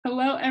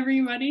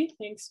everybody.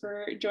 Thanks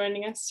for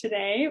joining us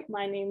today.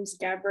 My name's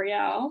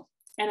Gabrielle,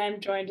 and I'm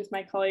joined with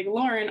my colleague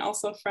Lauren,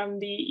 also from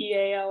the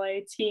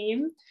EALA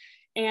team.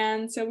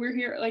 And so we're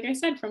here, like I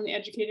said, from the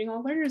Educating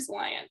All Learners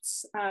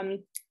Alliance.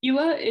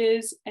 ELA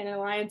is an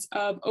alliance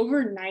of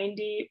over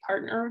 90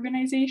 partner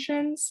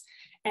organizations,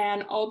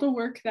 and all the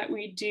work that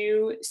we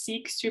do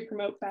seeks to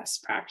promote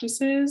best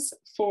practices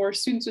for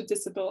students with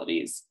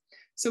disabilities.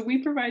 So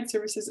we provide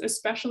services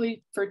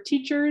especially for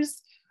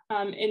teachers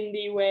in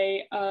the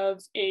way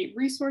of a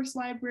resource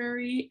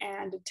library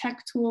and a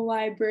tech tool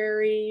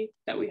library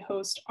that we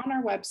host on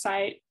our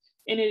website,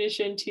 in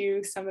addition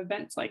to some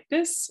events like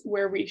this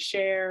where we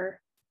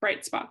share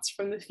bright spots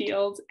from the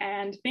field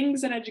and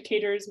things that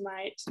educators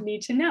might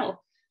need to know.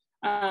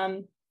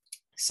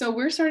 So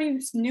we're starting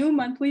this new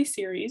monthly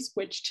series,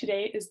 which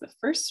today is the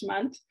first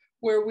month,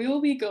 where we will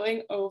be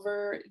going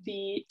over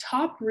the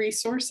top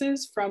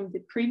resources from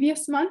the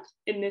previous month,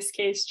 in this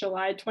case,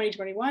 July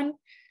 2021,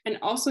 and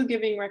also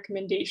giving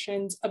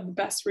recommendations of the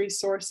best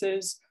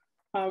resources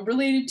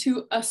related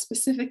to a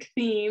specific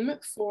theme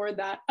for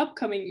that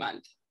upcoming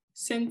month.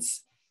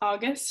 Since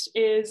August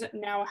is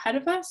now ahead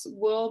of us,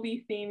 we'll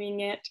be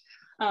theming it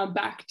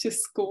back to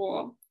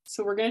school.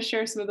 So we're going to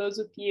share some of those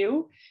with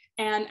you.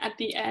 And at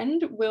the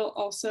end, we'll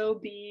also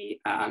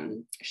be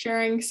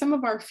sharing some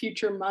of our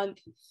future month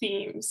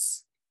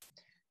themes.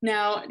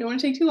 Now, I don't want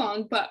to take too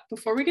long, but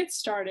before we get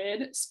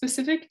started,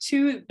 specific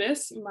to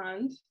this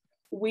month,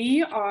 we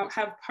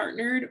have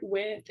partnered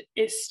with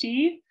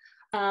ISTE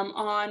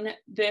on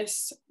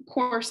this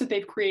course that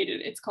they've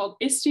created. It's called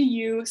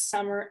ISTE-U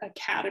Summer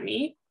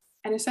Academy.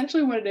 And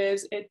essentially what it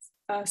is, it's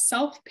a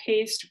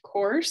self-paced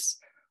course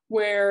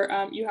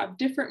where you have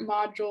different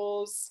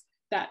modules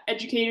that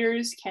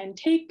educators can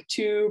take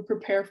to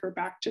prepare for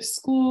back to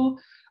school.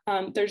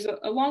 There's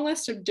a long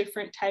list of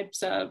different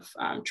types of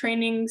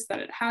trainings that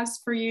it has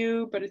for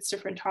you, but it's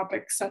different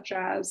topics such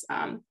as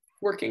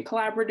working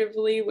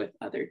collaboratively with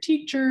other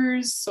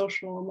teachers,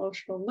 social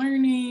emotional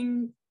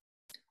learning,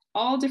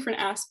 all different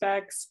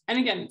aspects. And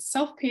again,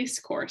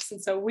 self-paced course.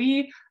 And so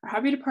we are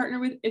happy to partner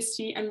with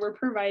ISTE, and we're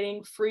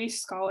providing free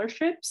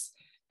scholarships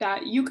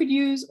that you could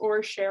use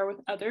or share with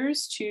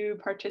others to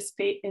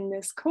participate in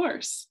this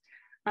course.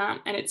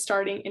 And it's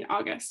starting in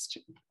August,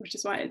 which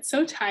is why it's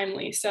so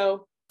timely.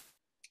 So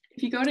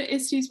if you go to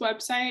ISTE's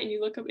website and you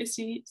look up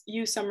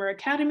ISTE-U Summer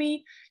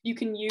Academy, you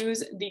can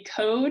use the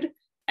code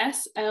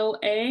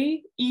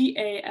SLAEALA,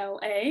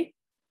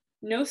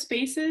 no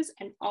spaces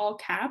and all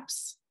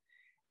caps,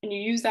 and you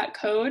use that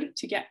code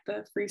to get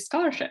the free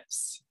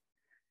scholarships.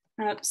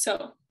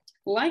 So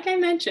like I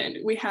mentioned,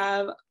 we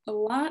have a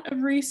lot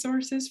of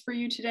resources for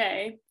you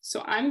today.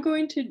 So I'm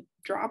going to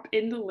drop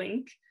in the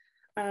link,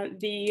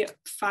 the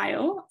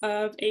file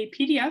of a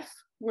PDF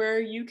where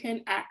you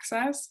can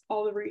access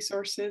all the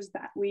resources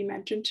that we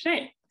mentioned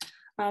today.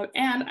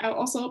 And I'll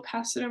also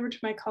pass it over to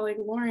my colleague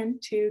Lauren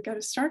to get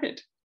us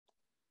started.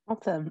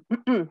 Awesome.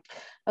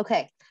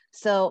 Okay,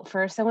 so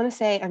first I want to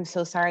say I'm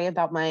so sorry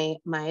about my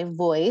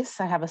voice.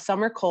 I have a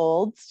summer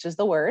cold, it's just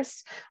the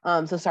worst.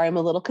 So sorry, I'm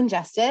a little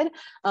congested.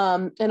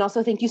 And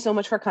also thank you so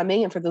much for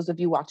coming. And for those of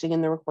you watching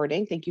in the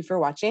recording, thank you for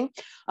watching.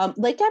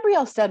 Like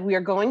Gabrielle said, we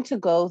are going to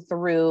go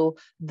through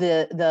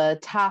the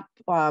top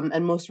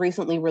and most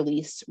recently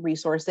released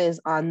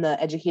resources on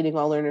the Educating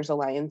All Learners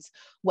Alliance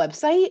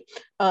website.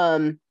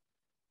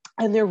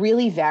 And they're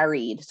really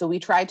varied. So we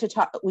tried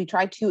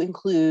to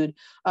include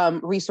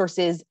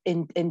resources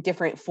in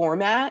different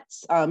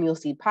formats. You'll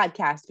see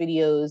podcasts,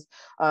 videos,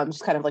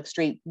 just kind of like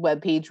straight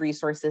web page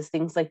resources,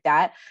 things like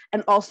that.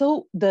 And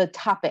also the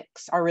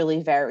topics are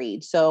really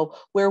varied. So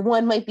where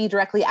one might be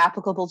directly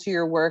applicable to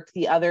your work,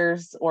 the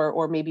others,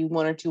 or maybe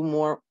one or two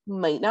more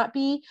might not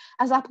be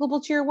as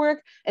applicable to your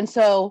work. And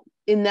so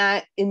in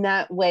that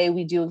way,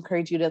 we do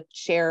encourage you to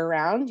share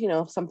around,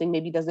 if something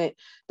maybe doesn't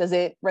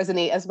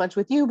resonate as much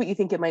with you, but you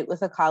think it might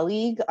with a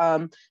colleague.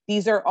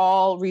 These are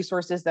all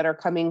resources that are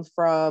coming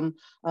from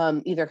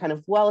either kind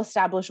of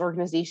well-established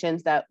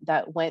organizations that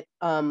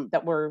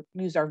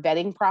used our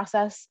vetting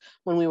process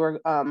when we were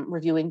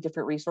reviewing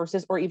different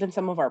resources, or even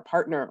some of our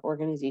partner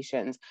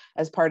organizations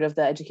as part of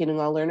the Educating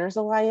All Learners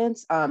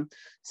Alliance.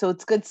 So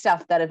it's good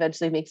stuff that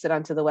eventually makes it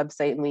onto the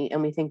website,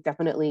 and we think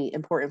definitely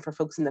important for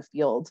folks in the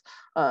field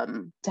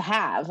to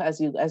have as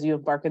you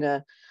embark in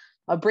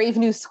a brave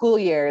new school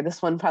year.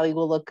 This one probably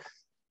will look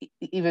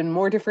even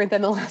more different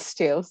than the last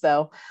two.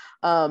 So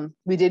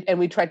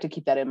we tried to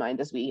keep that in mind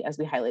as we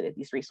highlighted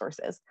these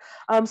resources.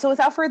 So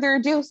without further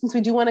ado, since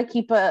we do want to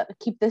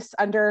keep this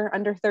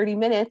under 30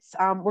 minutes,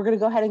 we're going to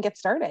go ahead and get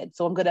started.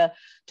 So I'm going to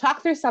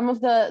talk through some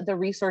of the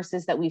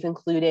resources that we've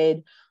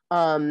included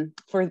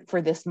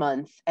for this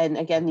month. And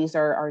again, these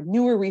are our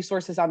newer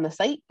resources on the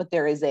site, but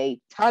there is a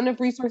ton of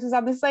resources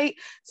on the site.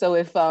 So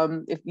if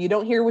you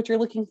don't hear what you're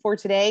looking for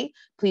today,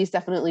 please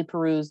definitely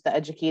peruse the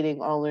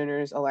Educating All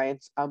Learners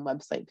Alliance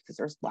website, because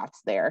there's lots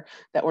there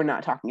that we're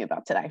not talking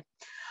about today.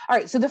 All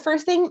right, so the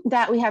first thing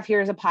that we have here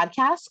is a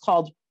podcast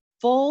called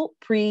Full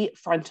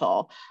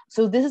Prefrontal.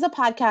 So this is a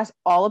podcast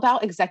all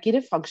about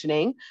executive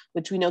functioning,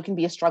 which we know can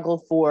be a struggle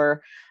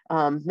for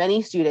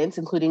many students,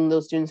 including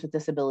those students with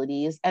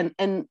disabilities.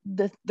 And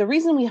the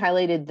reason we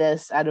highlighted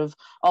this out of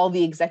all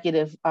the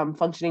executive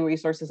functioning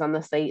resources on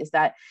the site is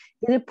that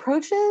it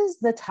approaches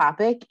the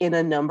topic in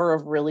a number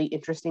of really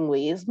interesting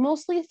ways,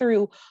 mostly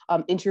through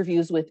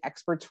interviews with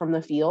experts from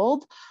the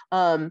field.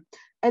 And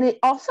it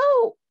also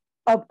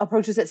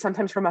approaches it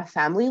sometimes from a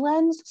family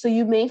lens. So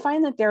you may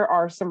find that there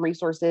are some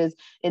resources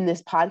in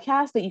this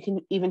podcast that you can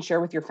even share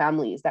with your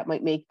families that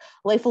might make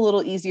life a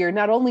little easier,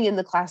 not only in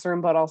the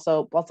classroom, but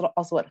also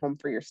at home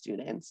for your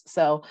students.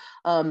 So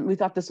we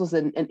thought this was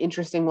an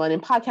interesting one,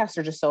 and podcasts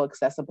are just so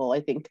accessible, I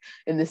think,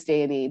 in this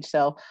day and age.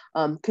 So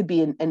could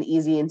be an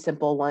easy and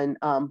simple one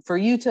for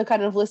you to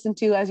kind of listen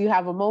to as you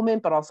have a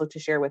moment, but also to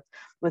share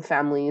with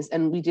families.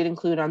 And we did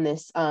include on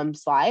this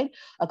slide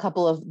a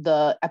couple of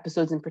the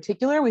episodes in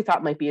particular we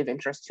thought might be of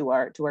interest to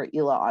our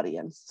ELA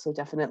audience. So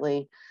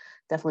definitely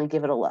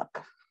give it a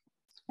look.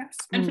 Yes.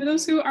 And for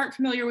those who aren't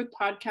familiar with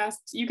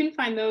podcasts, you can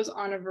find those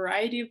on a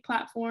variety of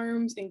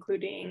platforms,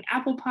 including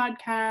Apple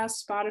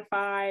Podcasts,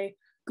 Spotify,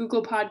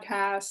 Google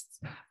Podcasts,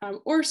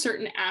 or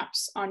certain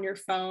apps on your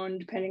phone,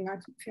 depending on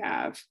if you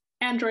have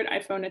Android,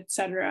 iPhone,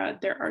 etc.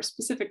 There are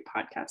specific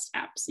podcast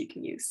apps you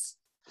can use.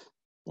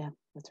 Yeah,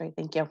 that's right.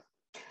 Thank you.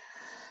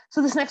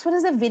 So this next one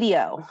is a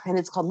video, and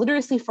it's called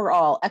Literacy for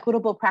All,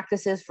 Equitable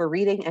Practices for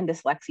Reading and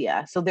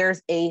Dyslexia. So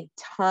there's a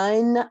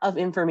ton of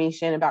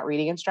information about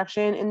reading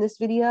instruction in this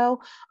video.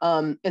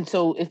 And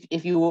so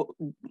if you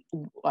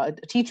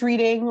teach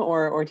reading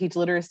or teach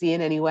literacy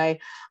in any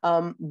way,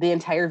 the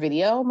entire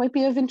video might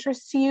be of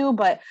interest to you,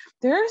 but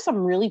there are some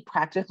really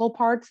practical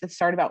parts that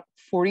start about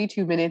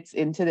 42 minutes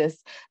into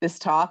this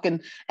talk.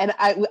 And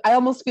I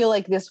almost feel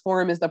like this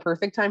forum is the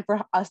perfect time for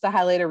us to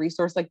highlight a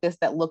resource like this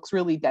that looks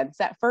really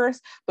dense at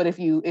first, but if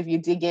you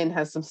dig in,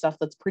 has some stuff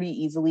that's pretty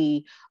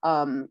easily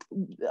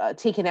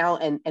taken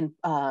out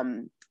and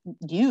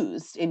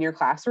used in your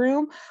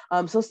classroom.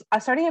 So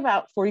starting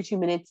about 42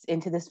 minutes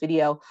into this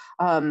video,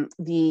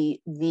 the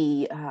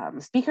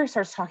speaker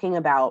starts talking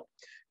about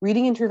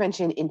reading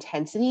intervention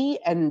intensity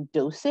and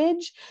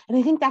dosage. And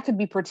I think that could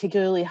be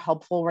particularly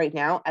helpful right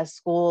now as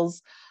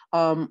schools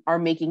are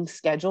making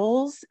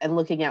schedules and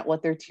looking at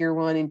what their tier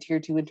 1 and tier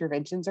 2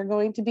 interventions are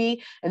going to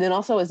be. And then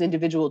also as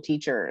individual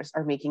teachers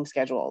are making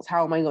schedules,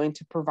 how am I going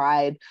to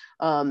provide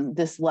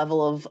this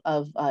level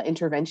of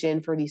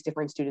intervention for these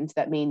different students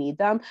that may need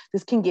them?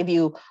 This can give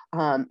you,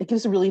 it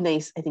gives a really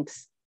nice, I think,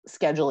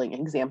 scheduling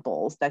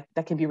examples that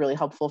can be really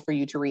helpful for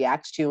you to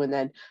react to and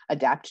then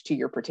adapt to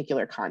your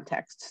particular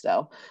context.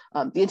 So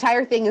the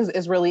entire thing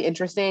is really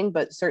interesting,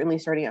 but certainly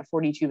starting at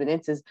 42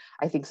 minutes is,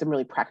 I think, some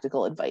really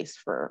practical advice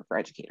for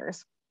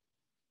educators.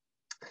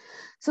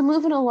 So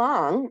moving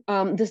along,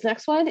 this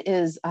next one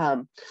is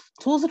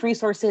tools and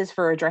resources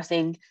for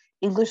addressing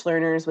English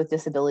learners with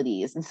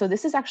disabilities. And so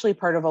this is actually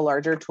part of a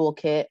larger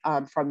toolkit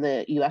from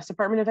the US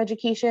Department of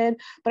Education.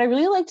 But I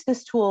really liked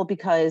this tool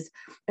because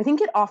I think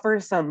it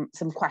offers some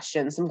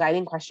questions, some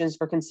guiding questions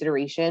for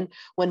consideration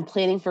when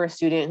planning for a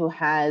student who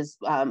has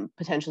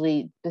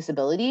potentially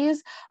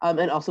disabilities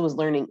and also is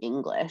learning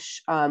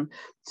English.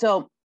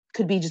 So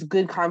could be just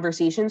good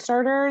conversation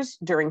starters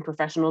during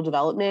professional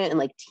development and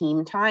like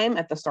team time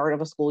at the start of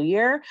a school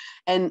year.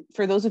 And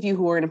for those of you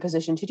who are in a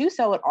position to do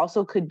so, it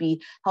also could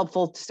be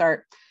helpful to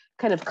start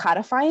kind of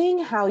codifying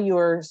how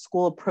your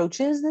school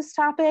approaches this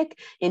topic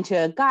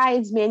into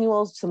guides,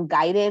 manuals, some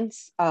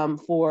guidance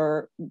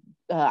for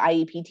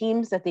IEP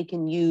teams that they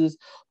can use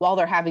while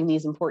they're having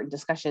these important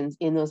discussions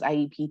in those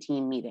IEP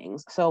team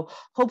meetings. So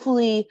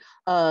hopefully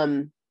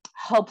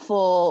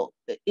helpful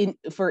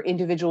for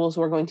individuals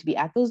who are going to be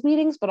at those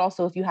meetings, but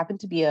also if you happen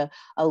to be a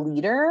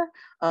leader,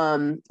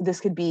 this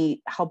could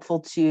be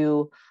helpful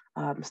to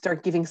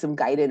start giving some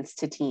guidance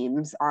to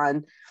teams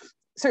on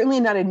certainly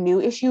not a new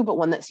issue, but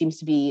one that seems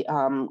to be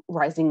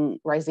rising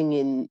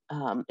in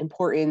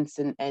importance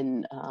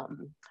and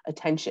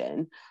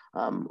attention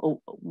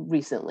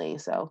recently.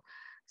 So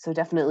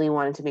definitely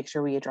wanted to make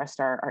sure we addressed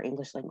our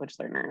English language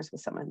learners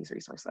with some of these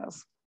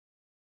resources.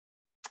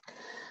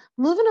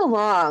 Moving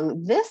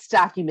along, this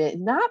document,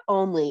 not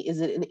only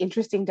is it an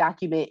interesting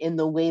document in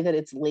the way that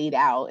it's laid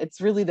out, it's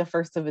really the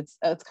first of its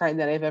kind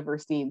that I've ever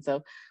seen.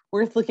 So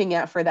worth looking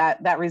at for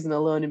that reason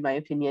alone, in my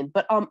opinion.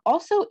 But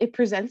also it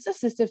presents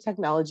assistive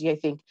technology, I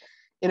think,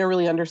 in a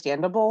really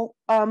understandable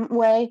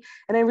way.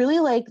 And I really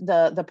like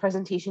the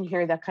presentation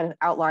here that kind of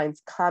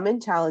outlines common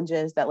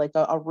challenges that like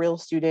a real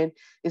student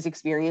is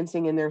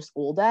experiencing in their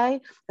school day,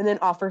 and then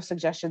offers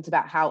suggestions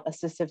about how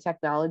assistive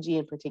technology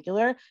in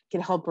particular can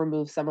help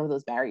remove some of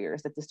those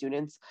barriers that the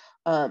students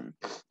are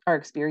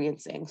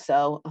experiencing.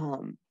 So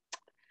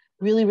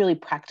really, really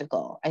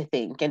practical, I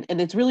think. And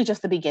it's really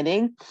just the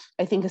beginning.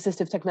 I think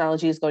assistive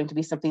technology is going to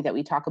be something that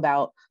we talk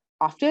about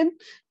often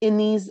in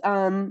these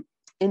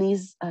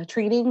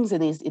trainings,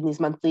 in these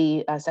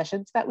monthly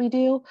sessions that we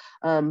do.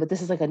 But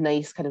this is like a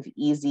nice kind of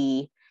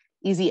easy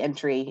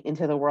entry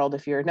into the world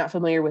if you're not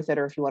familiar with it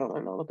or if you want to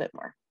learn a little bit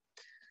more.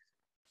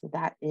 So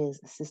that is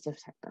assistive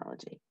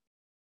technology.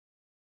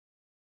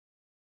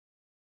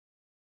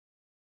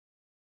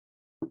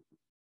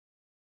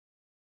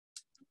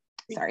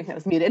 Sorry, I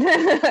was muted.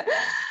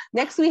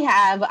 Next, we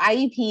have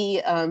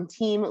IEP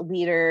team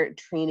leader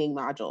training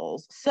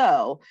modules.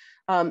 So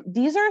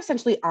these are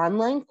essentially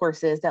online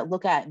courses that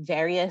look at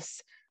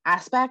various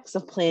aspects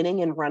of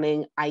planning and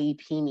running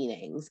IEP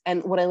meetings.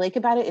 And what I like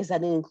about it is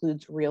that it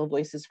includes real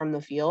voices from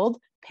the field,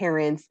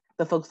 parents,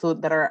 the folks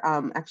that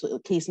are actually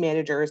case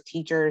managers,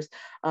 teachers,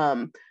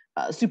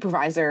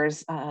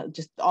 supervisors,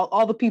 just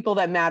all the people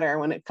that matter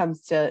when it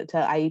comes to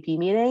IEP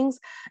meetings.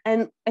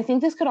 And I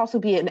think this could also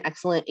be an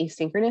excellent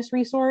asynchronous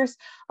resource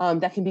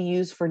that can be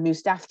used for new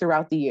staff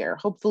throughout the year.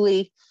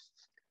 Hopefully,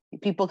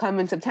 people come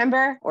in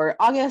September or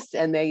August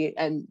and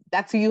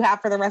that's who you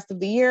have for the rest of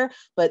the year.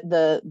 But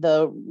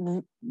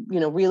the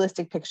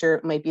realistic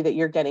picture might be that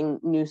you're getting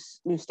new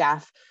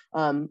staff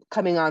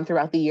coming on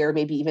throughout the year,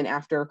 maybe even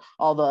after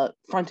all the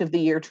front of the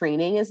year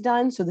training is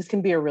done. So this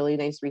can be a really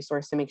nice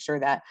resource to make sure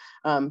that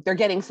they're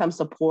getting some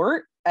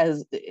support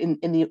as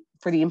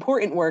for the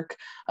important work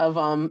of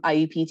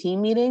IEP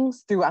team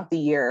meetings throughout the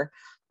year,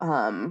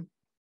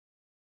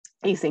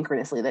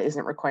 asynchronously, that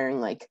isn't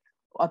requiring like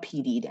a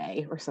PD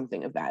day or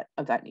something of that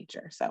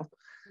nature. So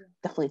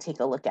definitely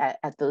take a look at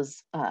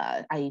those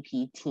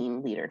IEP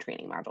team leader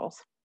training modules.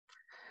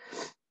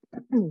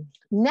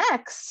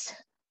 Next,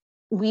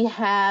 we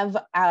have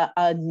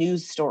a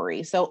news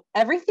story. So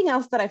everything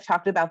else that I've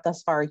talked about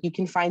thus far, you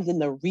can find in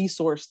the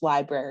resource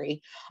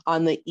library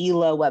on the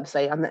ELA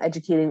website, on the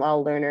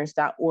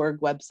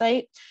educatingalllearners.org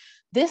website.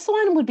 This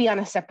one would be on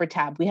a separate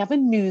tab. We have a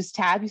news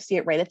tab. You see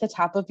it right at the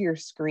top of your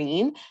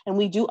screen, and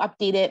we do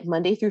update it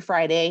Monday through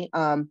Friday.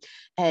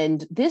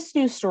 And this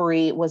news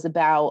story was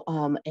about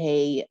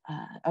a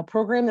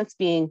program that's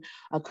being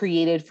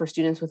created for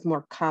students with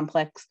more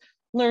complex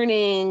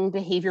learning,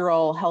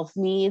 behavioral health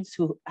needs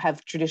who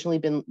have traditionally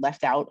been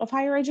left out of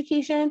higher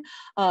education.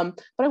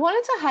 But I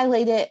wanted to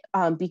highlight it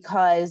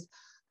because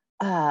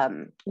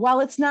while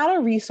it's not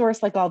a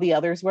resource like all the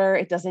others where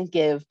it doesn't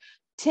give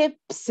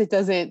tips, it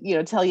doesn't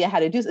tell you how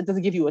to do it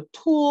doesn't give you a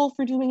tool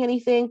for doing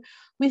anything,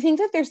 we think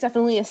that there's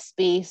definitely a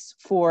space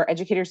for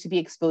educators to be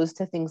exposed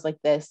to things like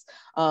this,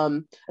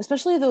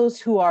 especially those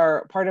who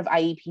are part of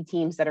IEP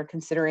teams that are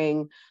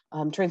considering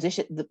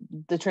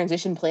the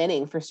transition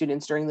planning for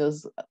students during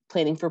those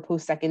planning for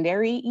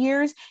post-secondary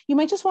years. You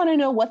might just want to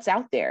know what's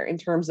out there in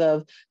terms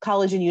of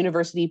college and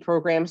university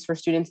programs for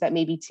students that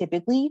maybe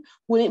typically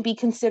wouldn't be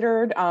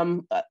considered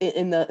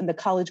in the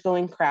college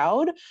going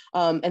crowd.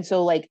 And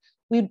so I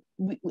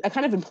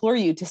kind of implore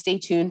you to stay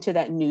tuned to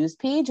that news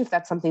page if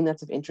that's something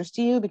that's of interest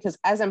to you, because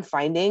as I'm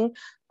finding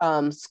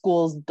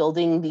schools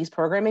building these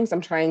programmings,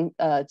 I'm trying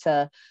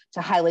to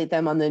highlight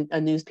them on a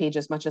news page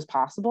as much as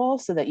possible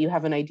so that you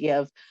have an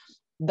idea of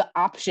the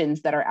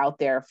options that are out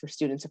there for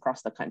students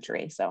across the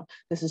country. So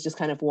this is just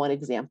kind of one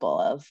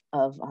example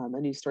of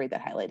a news story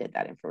that highlighted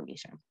that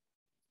information.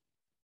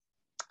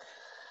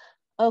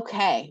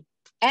 Okay.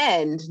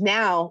 And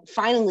now,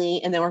 finally,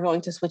 and then we're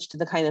going to switch to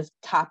the kind of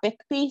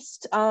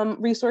topic-based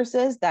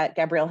resources that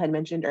Gabrielle had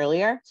mentioned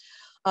earlier.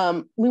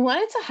 We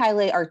wanted to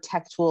highlight our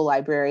tech tool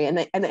library,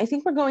 and I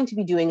think we're going to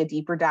be doing a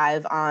deeper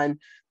dive on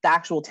the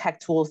actual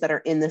tech tools that are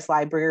in this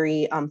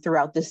library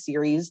throughout this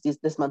series,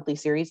 this monthly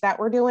series that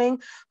we're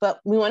doing. But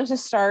we wanted to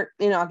start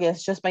in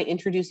August just by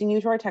introducing you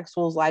to our tech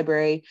tools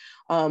library.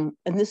 And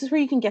this is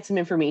where you can get some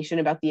information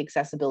about the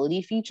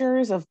accessibility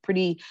features of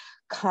pretty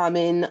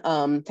common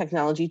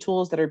technology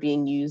tools that are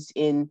being used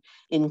in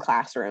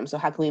classrooms. So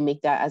how can we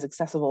make that as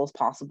accessible as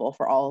possible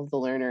for all of the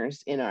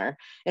learners in our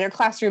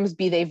classrooms,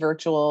 be they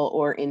virtual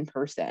or in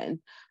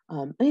person?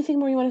 Anything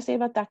more you want to say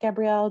about that,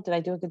 Gabrielle? Did I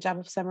do a good job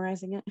of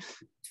summarizing it?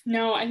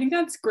 No, I think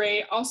that's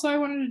great. Also, I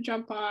wanted to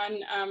jump on,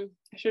 I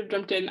should have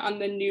jumped in on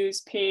the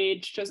news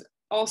page. Just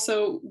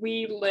also,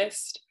 we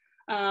list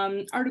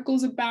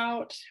articles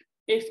about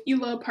if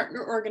ELA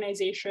partner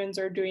organizations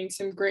are doing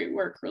some great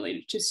work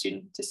related to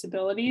student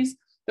disabilities.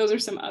 Those are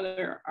some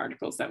other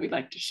articles that we'd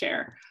like to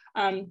share.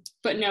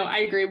 But no, I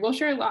agree. We'll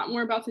share a lot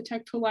more about the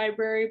Tech Tool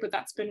Library, but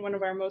that's been one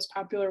of our most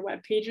popular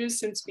web pages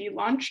since we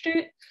launched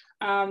it.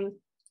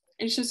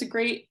 It's just a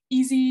great,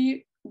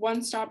 easy,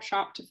 one-stop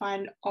shop to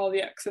find all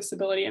the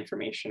accessibility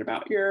information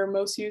about your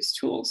most used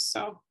tools.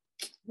 So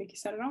I think you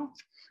said it all.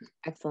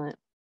 Excellent.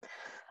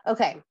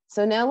 Okay,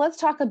 so now let's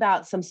talk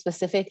about some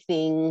specific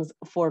things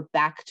for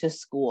back to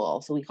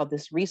school. So we call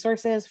this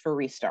resources for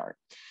Restart.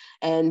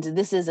 And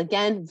this is,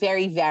 again,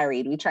 very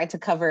varied. We tried to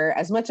cover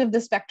as much of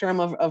the spectrum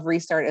of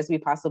Restart as we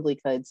possibly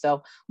could.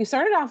 So we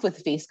started off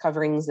with face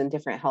coverings and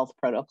different health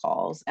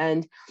protocols.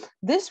 And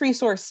this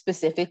resource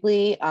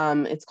specifically,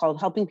 it's called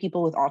Helping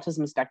People with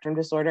Autism Spectrum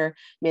Disorder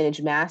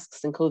Manage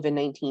Masks and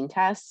COVID-19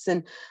 Tests.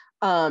 And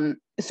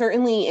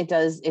certainly it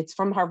does, it's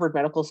from Harvard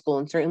Medical School,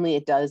 and certainly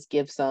it does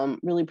give some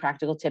really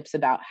practical tips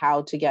about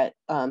how to get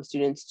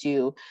students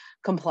to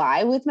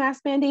comply with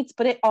mask mandates,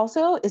 but it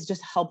also is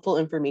just helpful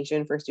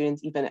information for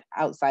students even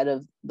outside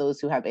of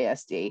those who have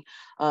ASD.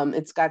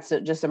 It's got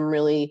just some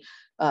really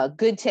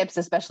good tips,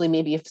 especially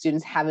maybe if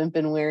students haven't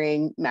been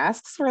wearing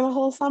masks for the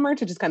whole summer,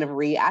 to just kind of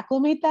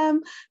reacclimate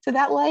them to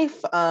that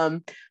life.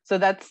 So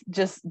that's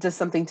just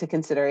something to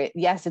consider.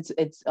 Yes,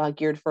 it's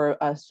geared for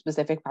a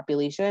specific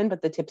population,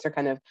 but the tips are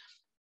kind of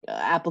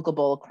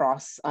applicable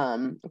across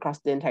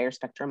the entire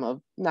spectrum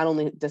of not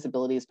only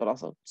disabilities, but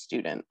also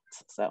students.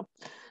 So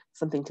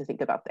something to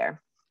think about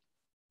there.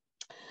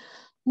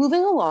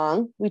 Moving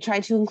along, we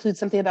tried to include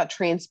something about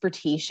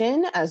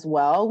transportation as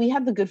well. We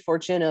had the good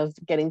fortune of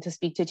getting to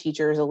speak to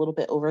teachers a little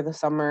bit over the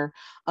summer.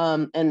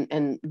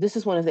 And this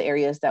is one of the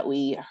areas that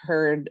we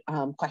heard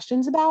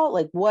questions about,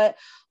 like what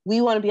we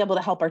want to be able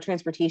to help our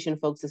transportation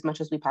folks as much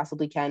as we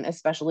possibly can,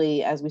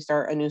 especially as we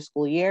start a new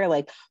school year.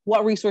 Like,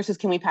 what resources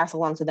can we pass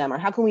along to them, or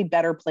how can we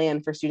better plan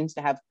for students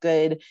to have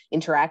good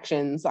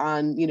interactions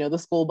on, the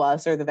school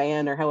bus or the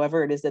van or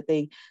however it is that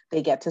they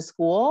get to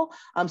school.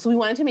 So we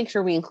wanted to make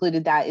sure we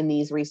included that in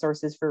these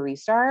resources for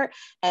Restart.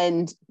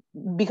 And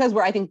because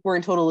I think we're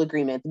in total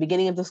agreement, the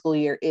beginning of the school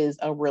year is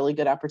a really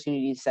good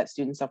opportunity to set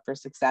students up for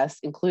success,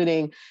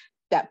 including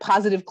that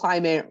positive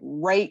climate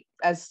right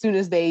as soon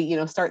as they,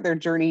 start their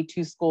journey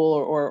to school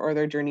or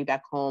their journey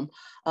back home.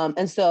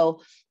 And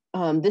so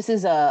this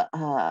is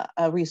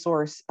a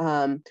resource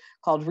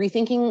called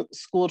Rethinking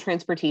School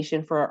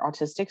Transportation for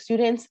Autistic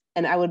Students.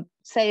 And I would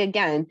say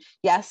again,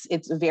 yes,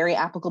 it's very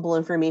applicable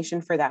information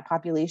for that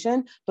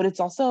population, but it's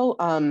also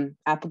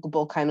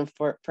applicable kind of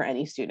for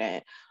any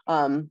student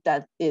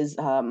that is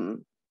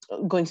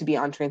going to be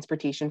on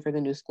transportation for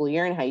the new school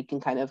year, and how you can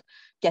kind of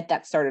get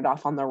that started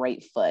off on the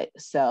right foot.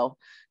 So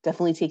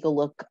definitely take a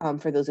look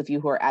for those of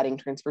you who are adding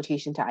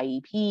transportation to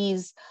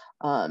IEPs,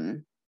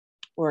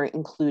 or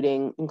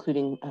including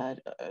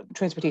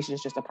transportation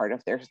is just a part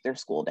of their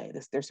school day.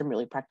 There's some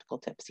really practical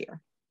tips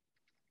here.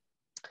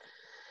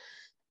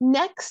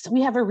 Next,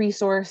 we have a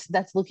resource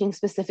that's looking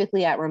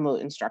specifically at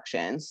remote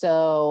instruction.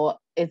 So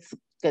it's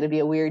going to be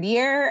a weird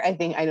year.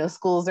 I know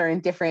schools are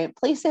in different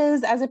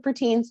places as it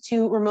pertains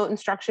to remote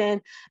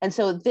instruction. And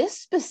so this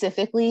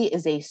specifically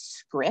is a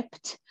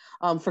script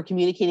for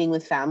communicating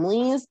with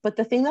families. But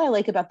the thing that I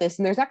like about this,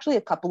 and there's actually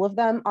a couple of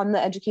them on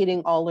the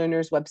Educating All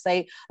Learners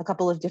website, a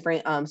couple of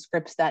different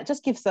scripts that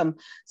just give some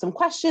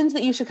questions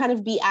that you should kind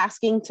of be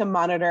asking to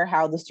monitor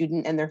how the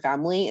student and their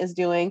family is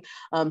doing.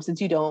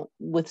 Since you don't,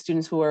 with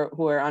students who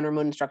are on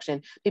remote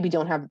instruction, maybe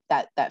don't have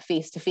that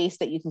face-to-face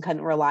that you can kind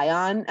of rely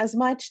on as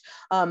much.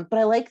 But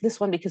I like this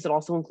one because it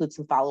also includes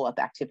some follow-up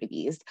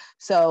activities.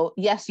 So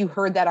yes, you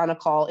heard that on a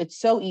call. It's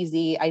so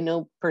easy. I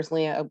know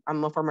personally,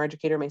 I'm a former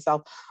educator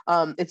myself.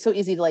 It's so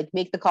easy to like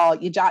make the call,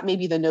 you jot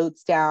maybe the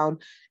notes down,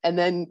 and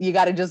then you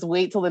got to just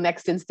wait till the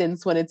next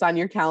instance when it's on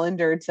your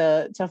calendar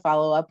to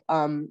follow up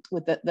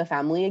with the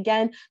family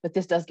again. But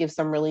this does give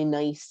some really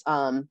nice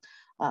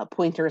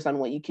pointers on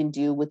what you can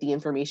do with the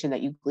information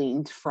that you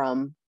gleaned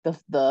from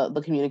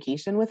the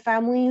communication with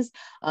families,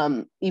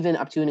 even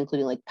up to and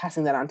including like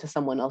passing that on to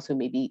someone else who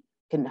maybe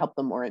can help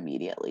them more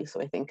immediately. So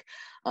I think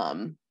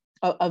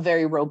a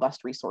very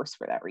robust resource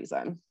for that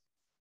reason.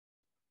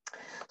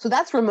 So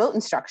that's remote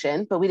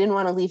instruction, but we didn't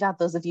want to leave out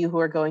those of you who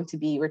are going to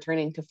be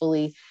returning to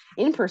fully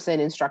in-person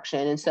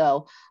instruction. And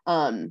so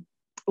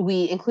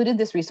we included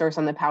this resource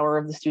on the power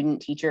of the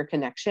student-teacher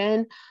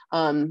connection.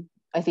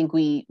 I think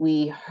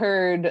we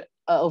heard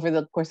over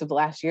the course of the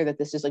last year that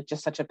this is like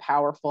just such a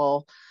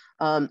powerful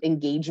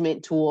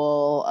engagement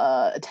tool,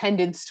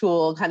 attendance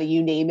tool, kind of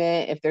you name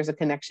it. If there's a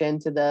connection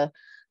to the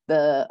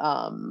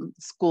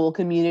school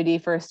community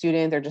for a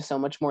student, they're just so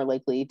much more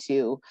likely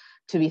to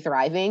be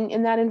thriving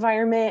in that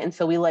environment. And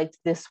so we liked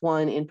this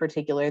one in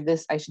particular.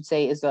 This, I should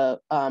say, is a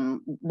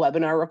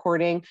webinar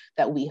recording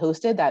that we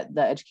hosted, that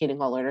the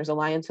Educating All Learners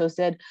Alliance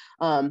hosted.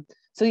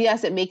 So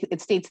yes,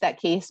 it states that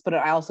case, but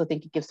I also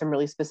think it gives some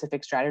really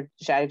specific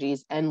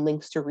strategies and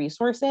links to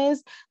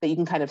resources that you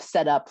can kind of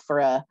set up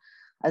for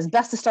as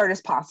best a start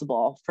as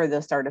possible for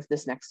the start of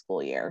this next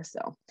school year.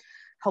 So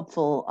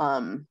helpful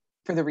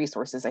for the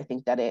resources, I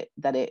think that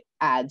it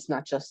adds,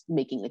 not just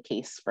making a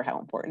case for how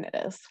important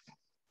it is.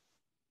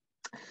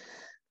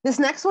 This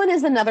next one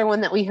is another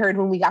one that we heard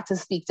when we got to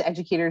speak to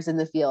educators in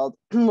the field.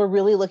 We're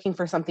really looking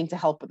for something to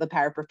help the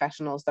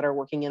paraprofessionals that are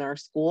working in our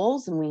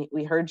schools, and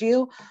we heard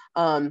you.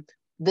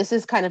 This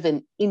is kind of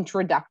an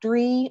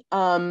introductory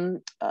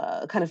kind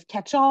of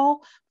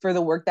catch-all for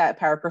the work that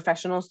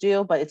paraprofessionals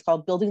do, but it's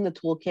called Building the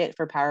Toolkit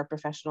for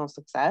Paraprofessional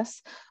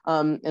Success.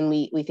 And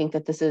we think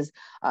that this is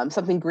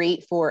something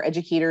great for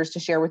educators to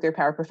share with their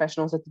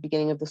paraprofessionals at the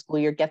beginning of the school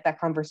year, get that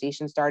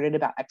conversation started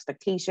about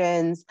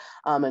expectations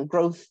and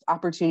growth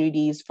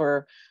opportunities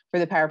for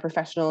the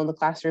paraprofessional in the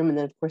classroom. And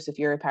then of course, if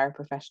you're a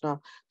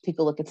paraprofessional, take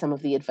a look at some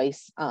of the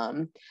advice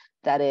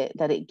that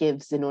it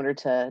gives in order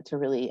to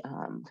really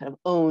kind of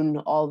own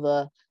all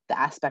the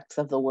aspects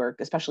of the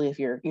work, especially if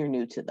you're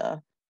new to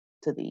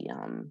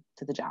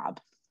the job.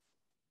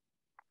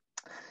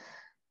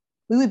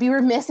 We would be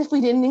remiss if we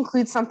didn't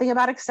include something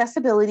about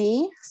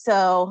accessibility.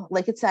 So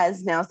like it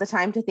says, now's the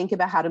time to think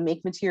about how to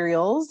make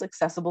materials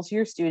accessible to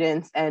your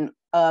students. And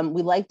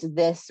we liked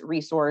this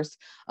resource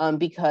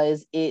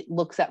because it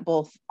looks at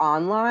both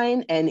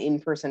online and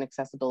in-person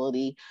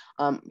accessibility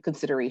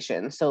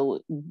considerations.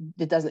 So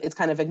it's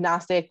kind of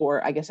agnostic,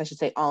 or I guess I should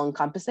say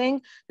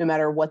all-encompassing, no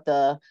matter what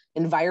the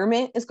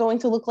environment is going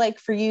to look like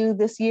for you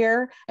this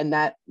year, and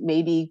that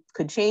maybe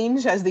could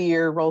change as the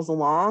year rolls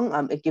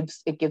along. It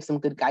gives some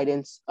good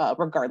guidance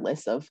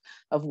regardless of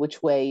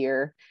which way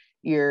your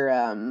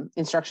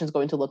instruction is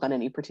going to look on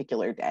any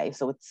particular day.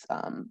 So it's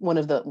one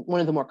of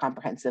the more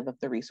comprehensive of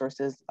the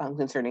resources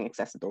concerning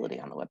accessibility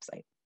on the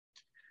website.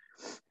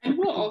 And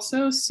we'll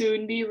also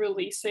soon be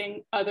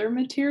releasing other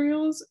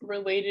materials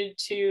related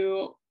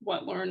to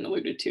what Lauren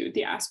alluded to,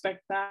 the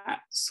aspect that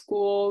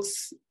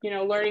schools,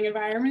 learning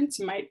environments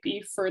might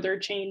be further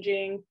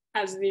changing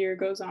as the year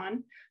goes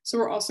on. So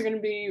we're also going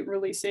to be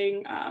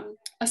releasing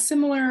a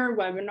similar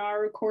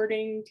webinar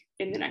recording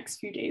in the next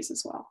few days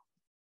as well.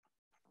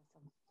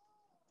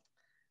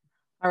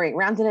 All right,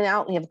 rounding it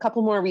out, we have a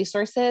couple more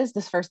resources.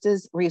 This first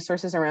is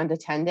resources around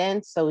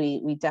attendance. So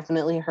we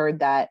definitely heard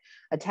that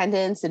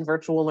attendance in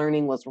virtual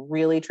learning was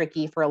really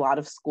tricky for a lot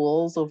of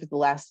schools over the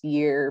last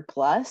year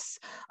plus.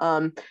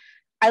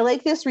 I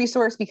like this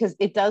resource because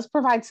it does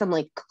provide some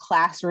like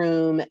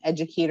classroom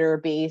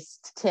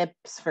educator-based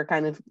tips for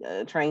kind of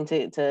trying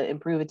to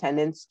improve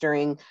attendance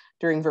during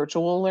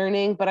virtual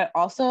learning, but it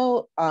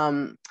also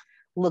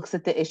looks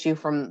at the issue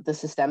from the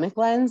systemic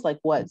lens, like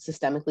what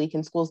systemically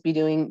can schools be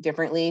doing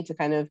differently to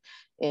kind of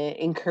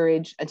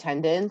encourage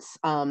attendance.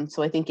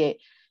 So I think it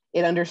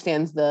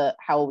understands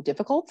how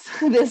difficult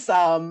this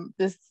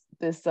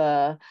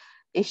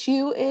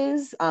issue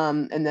is,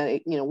 and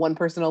that one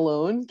person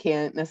alone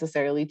can't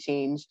necessarily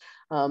change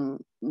an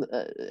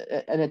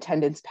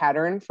attendance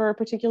pattern for a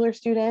particular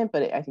student,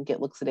 but I think it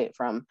looks at it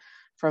from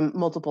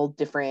multiple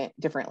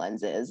different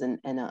lenses and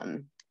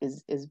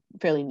is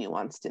fairly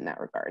nuanced in that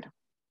regard.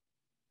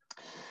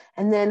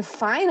 And then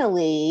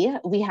finally,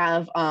 we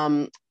have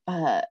an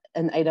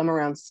item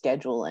around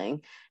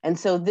scheduling. And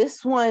so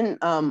this one,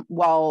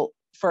 while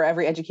for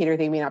every educator,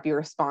 they may not be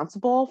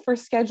responsible for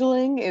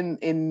scheduling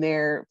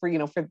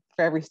for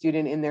every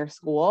student in their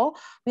school,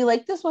 we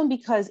like this one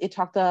because it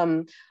talked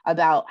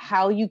about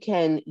how you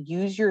can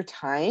use your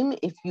time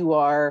if you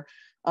are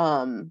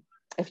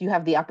if you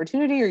have the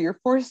opportunity or you're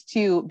forced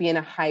to be in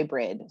a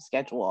hybrid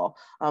schedule.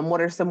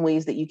 What are some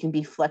ways that you can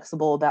be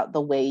flexible about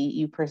the way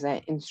you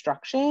present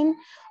instruction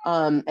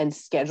and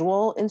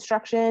schedule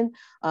instruction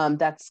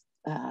that's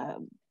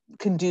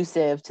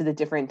conducive to the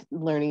different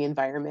learning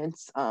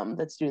environments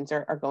that students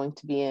are going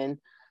to be in,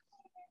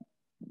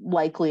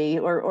 likely,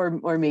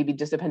 or maybe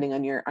just depending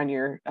on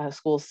your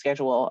school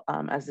schedule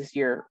as this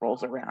year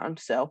rolls around.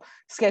 So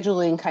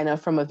scheduling kind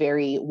of from a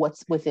very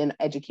what's within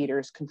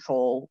educators'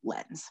 control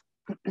lens.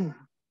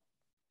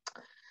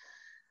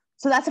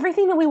 So that's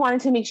everything that we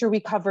wanted to make sure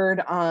we covered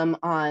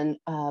on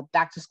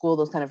back to school,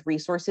 those kind of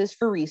resources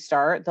for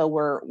Restart, though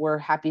we're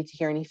happy to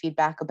hear any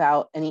feedback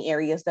about any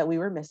areas that we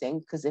were missing,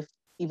 because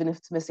even if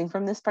it's missing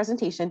from this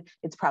presentation,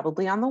 it's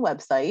probably on the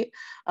website.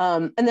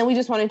 And then we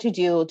just wanted to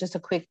do just a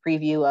quick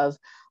preview of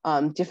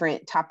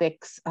different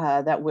topics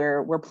that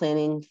we're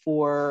planning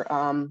for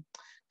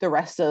the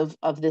rest of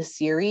this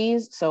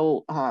series.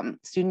 So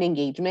student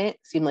engagement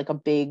seemed like a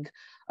big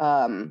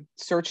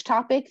search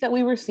topic that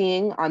we were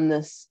seeing on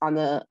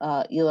the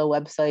ELA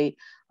website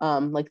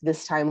like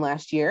this time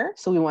last year.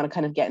 So we want to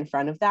kind of get in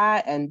front of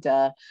that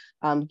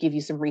and give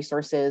you some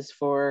resources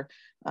for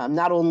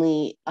not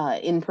only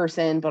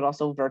in-person, but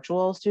also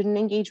virtual student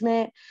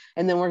engagement.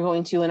 And then we're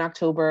going to, in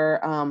October,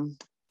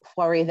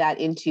 foray that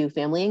into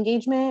family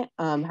engagement.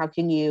 How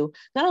can you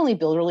not only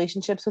build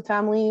relationships with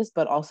families,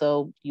 but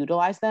also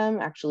utilize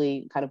them,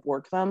 actually kind of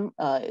work them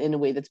in a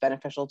way that's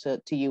beneficial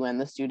to you and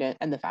the student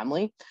and the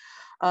family.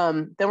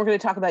 Then we're going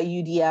to talk about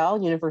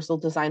UDL, Universal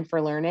Design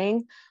for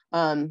Learning,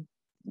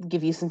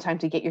 give you some time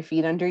to get your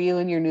feet under you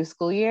in your new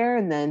school year,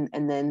 and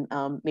then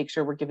make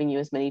sure we're giving you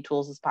as many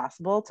tools as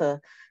possible to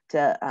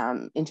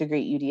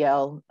integrate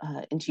UDL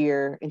into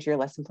your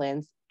lesson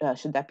plans,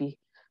 should that be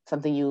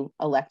something you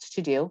elect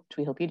to do, which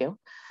we hope you do.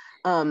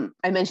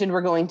 I mentioned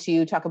we're going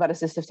to talk about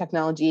assistive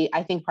technology,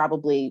 I think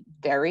probably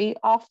very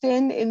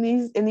often in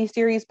these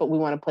series, but we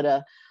want to put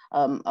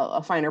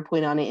a finer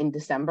point on it in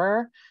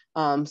December.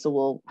 So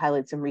we'll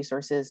highlight some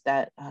resources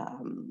that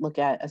look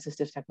at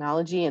assistive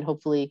technology and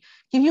hopefully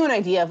give you an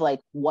idea of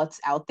like what's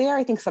out there.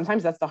 I think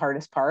sometimes that's the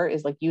hardest part,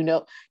 is like, you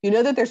know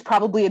that there's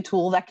probably a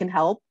tool that can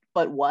help,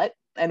 but what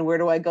and where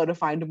do I go to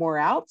find more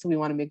out? So we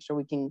want to make sure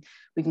we can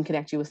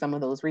connect you with some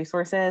of those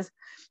resources.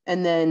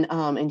 And then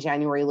in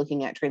January,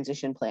 looking at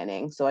transition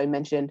planning. So I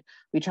mentioned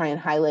we try and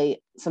highlight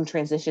some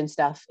transition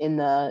stuff in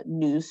the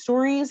news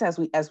stories as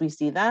we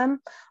see them.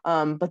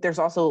 But there's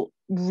also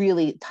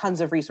really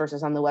tons of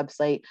resources on the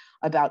website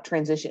about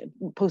transition,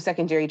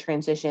 post-secondary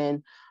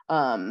transition,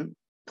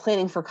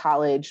 planning for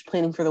college,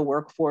 planning for the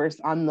workforce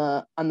on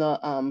the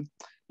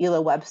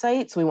ELA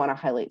website. So we want to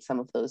highlight some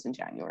of those in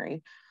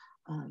January.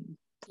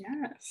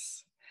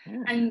 Yes.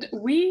 And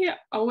we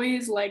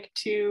always like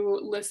to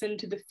listen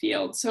to the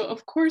field. So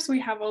of course we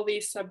have all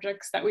these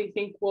subjects that we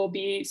think will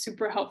be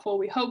super helpful,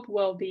 we hope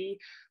will be,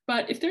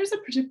 but if there's a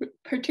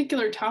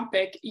particular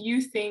topic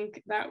you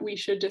think that we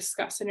should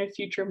discuss in a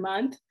future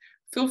month,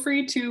 feel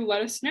free to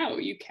let us know.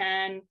 You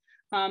can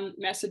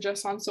message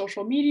us on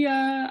social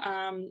media.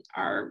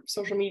 Our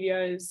social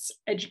media is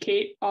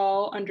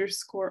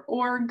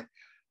educateall_org.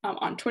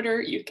 On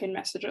Twitter, you can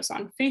message us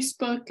on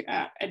Facebook,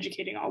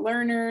 Educating All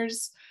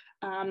Learners.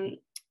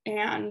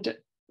 And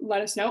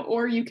let us know,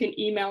 or you can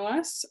email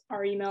us.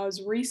 Our email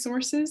is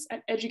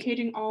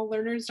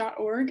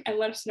resources@educatingalllearners.org, and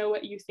let us know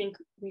what you think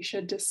we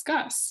should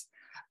discuss.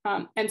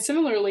 And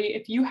similarly,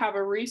 if you have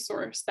a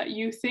resource that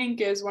you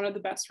think is one of the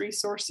best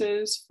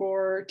resources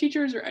for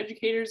teachers or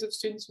educators of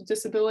students with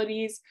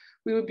disabilities,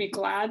 we would be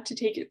glad to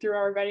take it through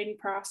our vetting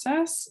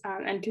process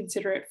and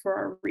consider it for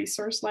our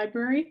resource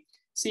library.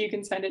 So you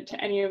can send it to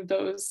any of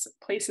those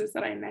places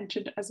that I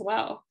mentioned as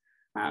well.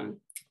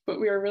 But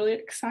we are really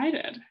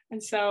excited.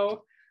 And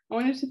so I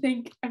wanted to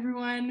thank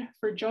everyone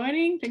for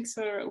joining. Thanks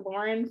to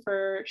Lauren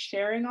for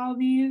sharing all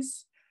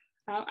these.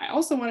 I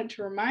also wanted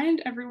to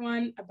remind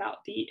everyone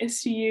about the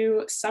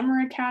ISTU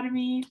Summer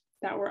Academy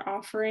that we're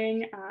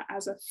offering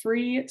as a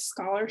free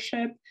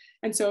scholarship.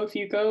 And so if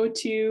you go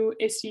to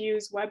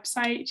ISTU's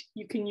website,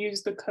 you can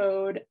use the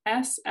code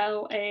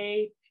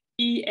SLAEALA.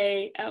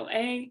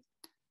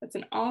 That's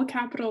in all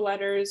capital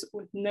letters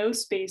with no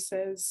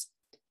spaces.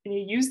 And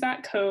you use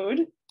that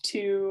code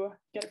to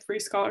get a free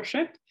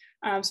scholarship.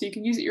 So you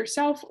can use it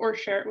yourself or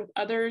share it with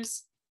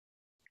others.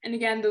 And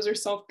again, those are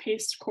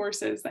self-paced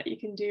courses that you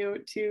can do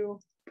to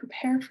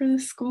prepare for the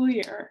school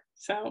year.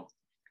 So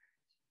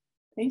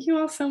thank you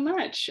all so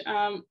much.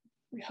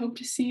 We hope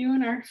to see you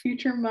in our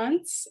future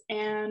months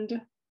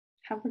and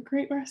have a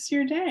great rest of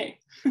your day.